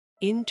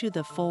into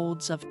the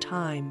folds of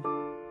time.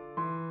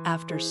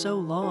 After so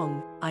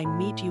long, I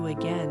meet you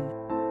again.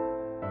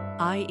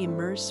 I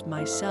immerse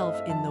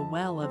myself in the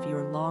well of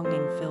your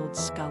longing-filled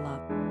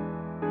scallop.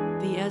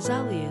 The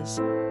azaleas,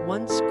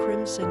 once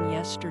crimson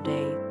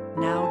yesterday,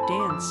 now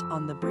dance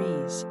on the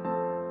breeze,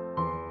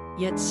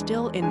 yet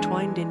still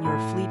entwined in your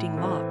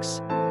fleeting locks.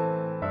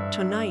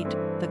 Tonight,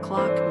 the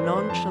clock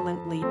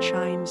nonchalantly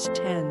chimes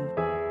 10.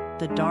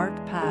 The dark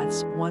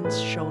paths once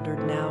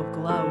shouldered now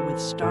glow with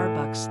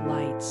Starbucks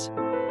lights.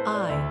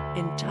 I,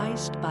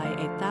 enticed by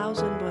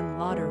 1001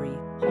 lottery,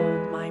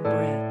 hold my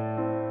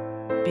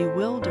breath,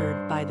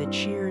 bewildered by the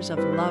cheers of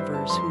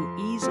lovers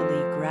who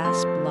easily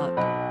grasp luck.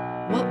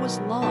 What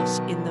was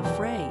lost in the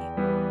fray?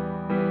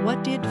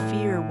 What did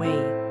fear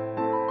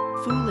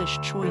weigh? Foolish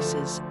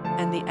choices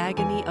and the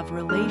agony of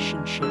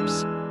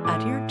relationships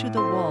adhered to the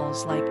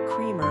walls like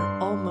creamer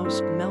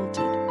almost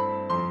melted.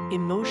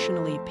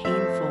 Emotionally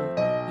painful,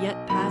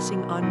 yet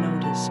passing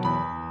unnoticed,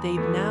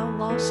 they've now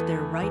lost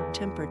their right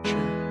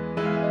temperature.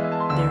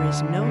 There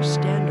is no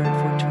standard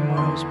for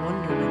tomorrow's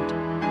wonderment,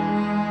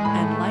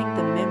 and like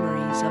the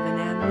memories of an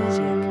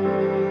amnesiac,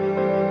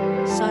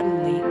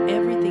 suddenly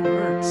everything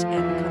hurts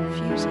and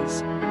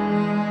confuses.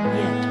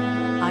 Yet,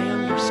 I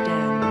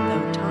understand,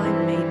 though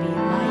time may be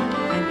light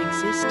and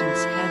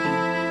existence heavy.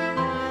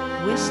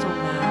 Whistle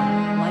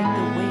now, like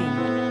the wind,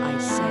 I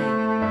say.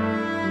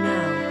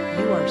 Now,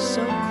 you are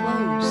so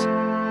close.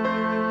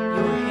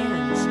 Your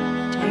hands,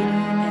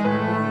 tidy and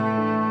warm.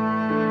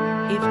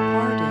 If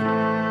parted,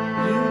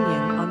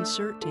 union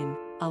uncertain,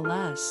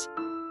 alas.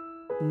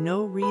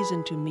 No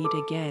reason to meet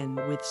again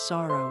with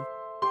sorrow.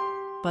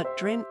 But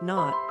dread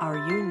not our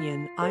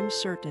union, I'm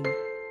certain.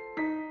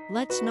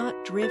 Let's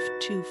not drift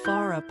too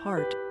far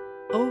apart.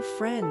 O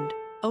friend,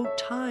 O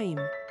time.